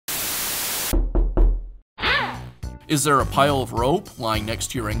Is there a pile of rope lying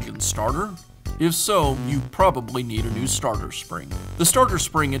next to your engine starter? If so, you probably need a new starter spring. The starter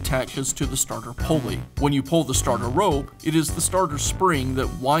spring attaches to the starter pulley. When you pull the starter rope, it is the starter spring that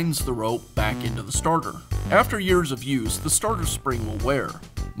winds the rope back into the starter. After years of use, the starter spring will wear.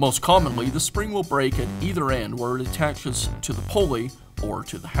 Most commonly, the spring will break at either end where it attaches to the pulley or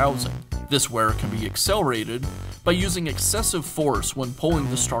to the housing. This wear can be accelerated by using excessive force when pulling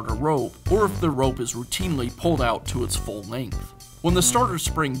the starter rope, or if the rope is routinely pulled out to its full length. When the starter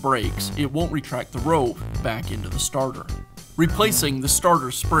spring breaks, it won't retract the rope back into the starter. Replacing the starter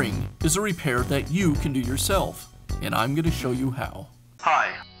spring is a repair that you can do yourself, and I'm going to show you how.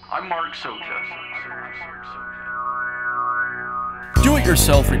 Hi, I'm Mark Socha.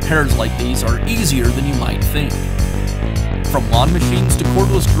 Do-it-yourself repairs like these are easier than you might think. From lawn machines to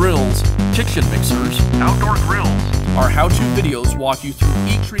cordless drills, kitchen mixers, outdoor grills, our how-to videos walk you through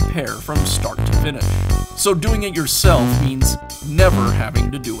each repair from start to finish. So doing it yourself means never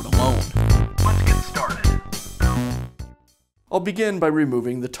having to do it alone. Let's get started. I'll begin by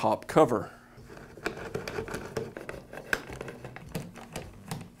removing the top cover.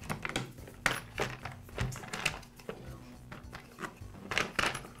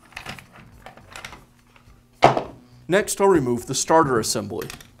 Next, I'll remove the starter assembly.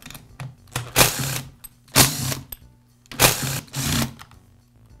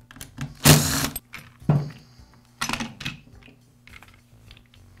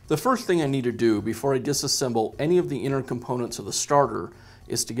 The first thing I need to do before I disassemble any of the inner components of the starter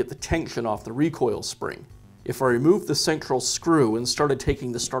is to get the tension off the recoil spring. If I removed the central screw and started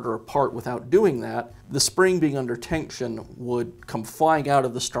taking the starter apart without doing that, the spring being under tension would come flying out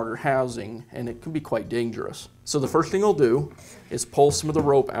of the starter housing, and it can be quite dangerous. So the first thing I'll do is pull some of the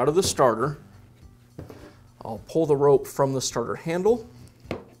rope out of the starter. I'll pull the rope from the starter handle,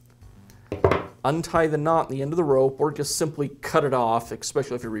 untie the knot in the end of the rope, or just simply cut it off,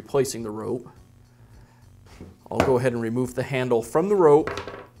 especially if you're replacing the rope. I'll go ahead and remove the handle from the rope,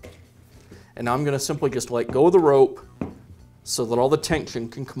 and now I'm going to simply just let go of the rope so that all the tension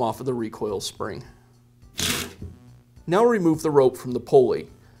can come off of the recoil spring. Now remove the rope from the pulley.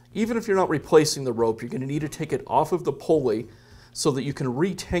 Even if you're not replacing the rope, you're going to need to take it off of the pulley so that you can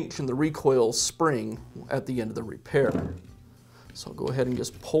retension the recoil spring at the end of the repair. So I'll go ahead and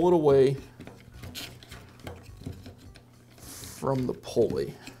just pull it away from the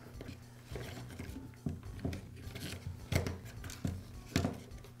pulley.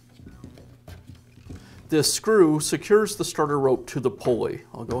 This screw secures the starter rope to the pulley.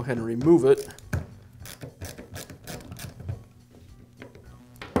 I'll go ahead and remove it.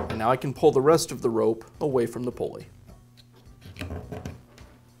 And now I can pull the rest of the rope away from the pulley.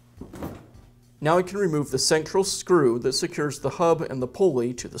 Now I can remove the central screw that secures the hub and the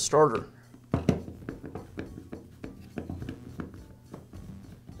pulley to the starter.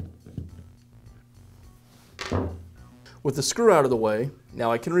 With the screw out of the way,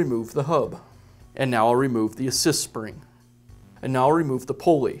 now I can remove the hub. And now I'll remove the assist spring. And now I'll remove the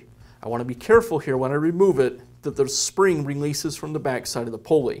pulley. I want to be careful here when I remove it that the spring releases from the back side of the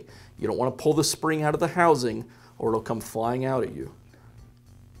pulley. You don't want to pull the spring out of the housing or it'll come flying out at you.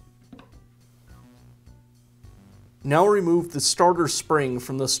 Now remove the starter spring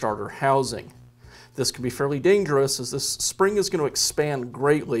from the starter housing. This can be fairly dangerous as this spring is going to expand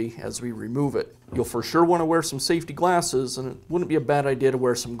greatly as we remove it. You'll for sure want to wear some safety glasses, and it wouldn't be a bad idea to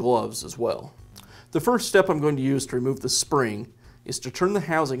wear some gloves as well. The first step I'm going to use to remove the spring is to turn the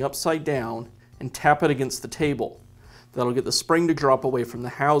housing upside down and tap it against the table. That'll get the spring to drop away from the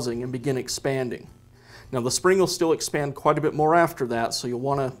housing and begin expanding. Now the spring will still expand quite a bit more after that, so you'll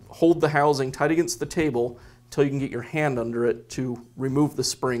want to hold the housing tight against the table until you can get your hand under it to remove the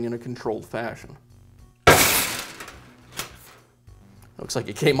spring in a controlled fashion. Looks like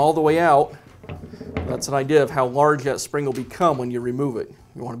it came all the way out. That's an idea of how large that spring will become when you remove it.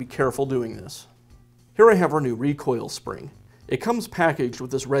 You want to be careful doing this. Here I have our new recoil spring. It comes packaged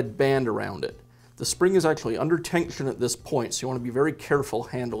with this red band around it. The spring is actually under tension at this point, so you want to be very careful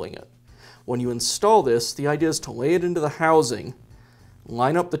handling it. When you install this, the idea is to lay it into the housing,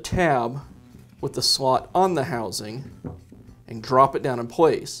 line up the tab with the slot on the housing, and drop it down in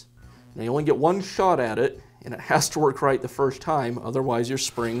place. Now you only get one shot at it, and it has to work right the first time, otherwise your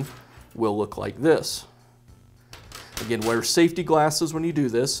spring will look like this. Again, wear safety glasses when you do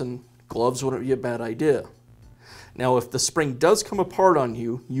this, and gloves wouldn't be a bad idea. Now if the spring does come apart on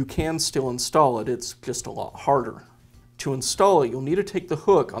you, you can still install it, it's just a lot harder. To install it, you'll need to take the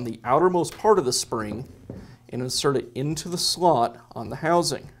hook on the outermost part of the spring and insert it into the slot on the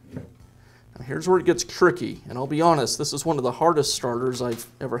housing. Now here's where it gets tricky, and I'll be honest, this is one of the hardest starters I've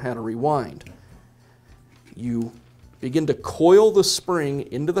ever had to rewind. You begin to coil the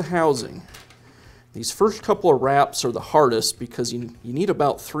spring into the housing. These first couple of wraps are the hardest because you need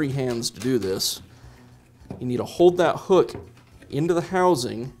about 3 hands to do this. You need to hold that hook into the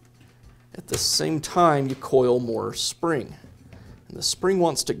housing at the same time you coil more spring. And the spring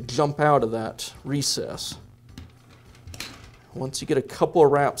wants to jump out of that recess. Once you get a couple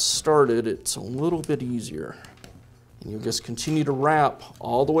of wraps started, it's a little bit easier. And you'll just continue to wrap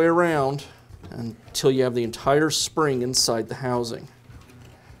all the way around until you have the entire spring inside the housing.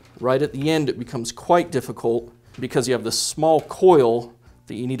 Right at the end, it becomes quite difficult because you have this small coil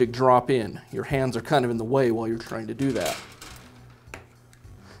that you need to drop in. Your hands are kind of in the way while you're trying to do that.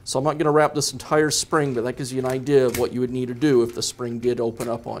 So I'm not going to wrap this entire spring, but that gives you an idea of what you would need to do if the spring did open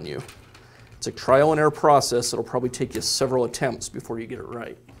up on you. It's a trial and error process. It'll probably take you several attempts before you get it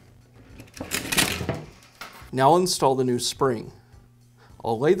right. Now I'll install the new spring.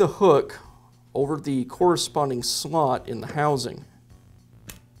 I'll lay the hook over the corresponding slot in the housing.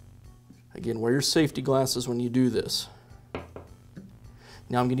 Again, wear your safety glasses when you do this.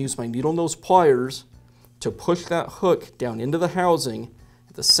 Now I'm going to use my needle nose pliers to push that hook down into the housing.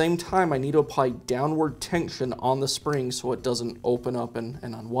 At the same time, I need to apply downward tension on the spring so it doesn't open up and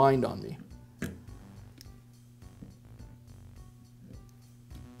unwind on me.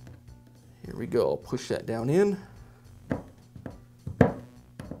 Here we go. I'll push that down in.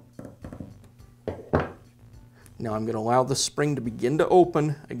 Now I'm going to allow the spring to begin to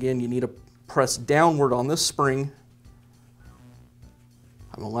open. Again, you need to press downward on this spring.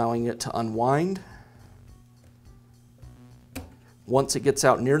 I'm allowing it to unwind. Once it gets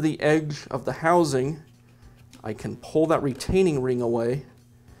out near the edge of the housing, I can pull that retaining ring away,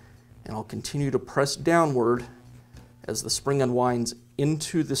 and I'll continue to press downward as the spring unwinds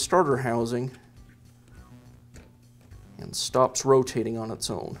into the starter housing and stops rotating on its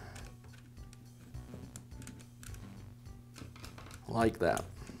own. Like that.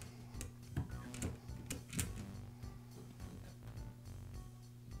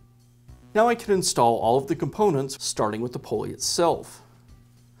 Now I can install all of the components, starting with the pulley itself.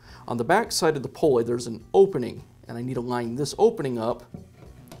 On the back side of the pulley there's an opening, and I need to line this opening up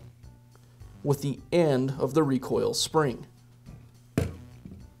with the end of the recoil spring.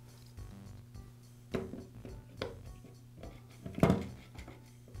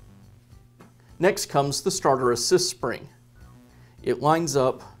 Next comes the starter assist spring. It lines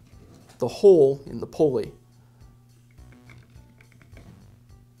up the hole in the pulley.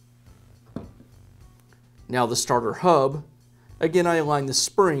 Now the starter hub, again I align the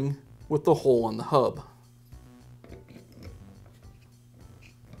spring with the hole on the hub.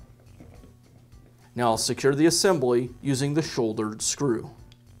 Now I'll secure the assembly using the shouldered screw.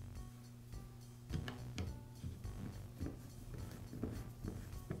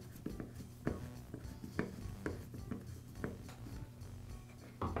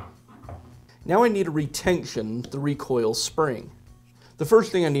 Now I need to retension the recoil spring. The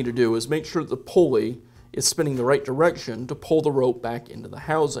first thing I need to do is make sure that the pulley is spinning the right direction to pull the rope back into the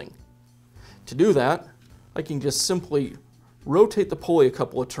housing. To do that, I can just simply rotate the pulley a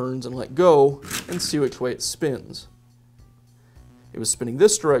couple of turns and let go and see which way it spins. It was spinning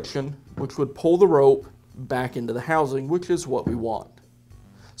this direction, which would pull the rope back into the housing, which is what we want.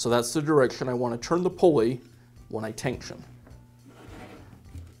 So that's the direction I want to turn the pulley when I tension.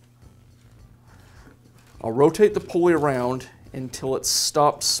 I'll rotate the pulley around until it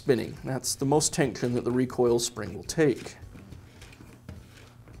stops spinning. That's the most tension that the recoil spring will take.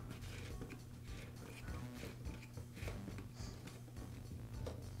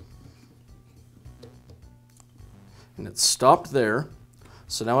 And it stopped there.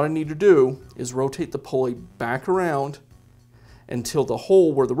 So now what I need to do is rotate the pulley back around until the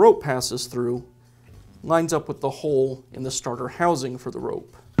hole where the rope passes through lines up with the hole in the starter housing for the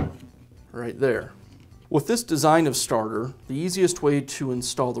rope. Right there. With this design of starter, the easiest way to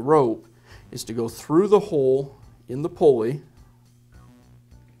install the rope is to go through the hole in the pulley,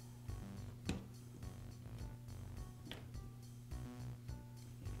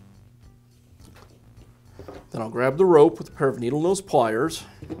 then I'll grab the rope with a pair of needle nose pliers,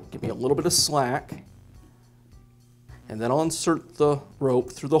 give me a little bit of slack, and then I'll insert the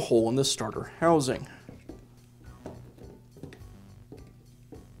rope through the hole in the starter housing.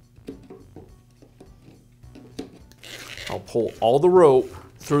 I'll pull all the rope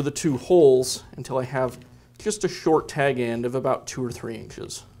through the 2 holes until I have just a short tag end of about 2 or 3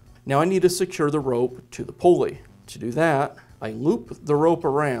 inches. Now I need to secure the rope to the pulley. To do that, I loop the rope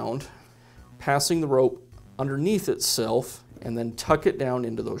around, passing the rope underneath itself, and then tuck it down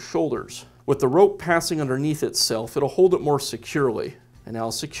into those shoulders. With the rope passing underneath itself, it'll hold it more securely, and now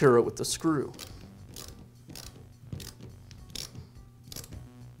I'll secure it with the screw.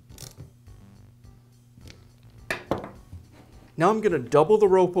 Now I'm going to double the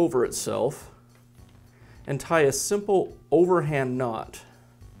rope over itself and tie a simple overhand knot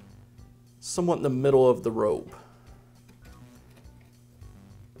somewhat in the middle of the rope.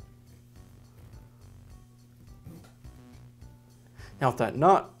 Now with that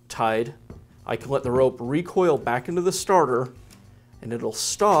knot tied, I can let the rope recoil back into the starter and it'll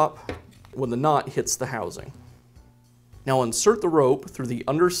stop when the knot hits the housing. Now insert the rope through the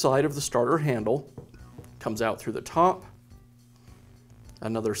underside of the starter handle, comes out through the top,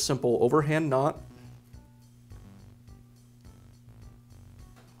 another simple overhand knot.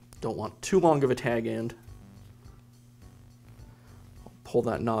 Don't want too long of a tag end. I'll pull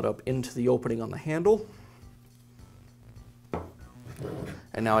that knot up into the opening on the handle.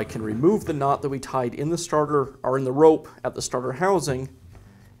 And now I can remove the knot that we tied in the starter or in the rope at the starter housing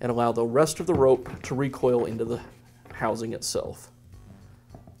and allow the rest of the rope to recoil into the housing itself.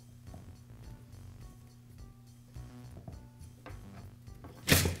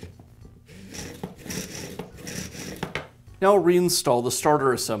 Now reinstall the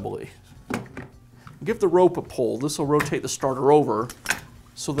starter assembly. Give the rope a pull. This will rotate the starter over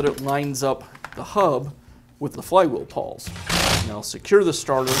so that it lines up the hub with the flywheel pawls. Now secure the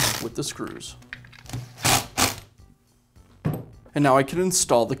starter with the screws. And now I can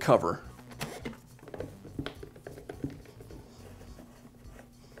install the cover.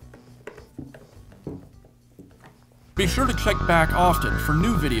 Be sure to check back often for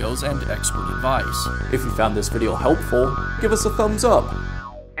new videos and expert advice. If you found this video helpful, give us a thumbs up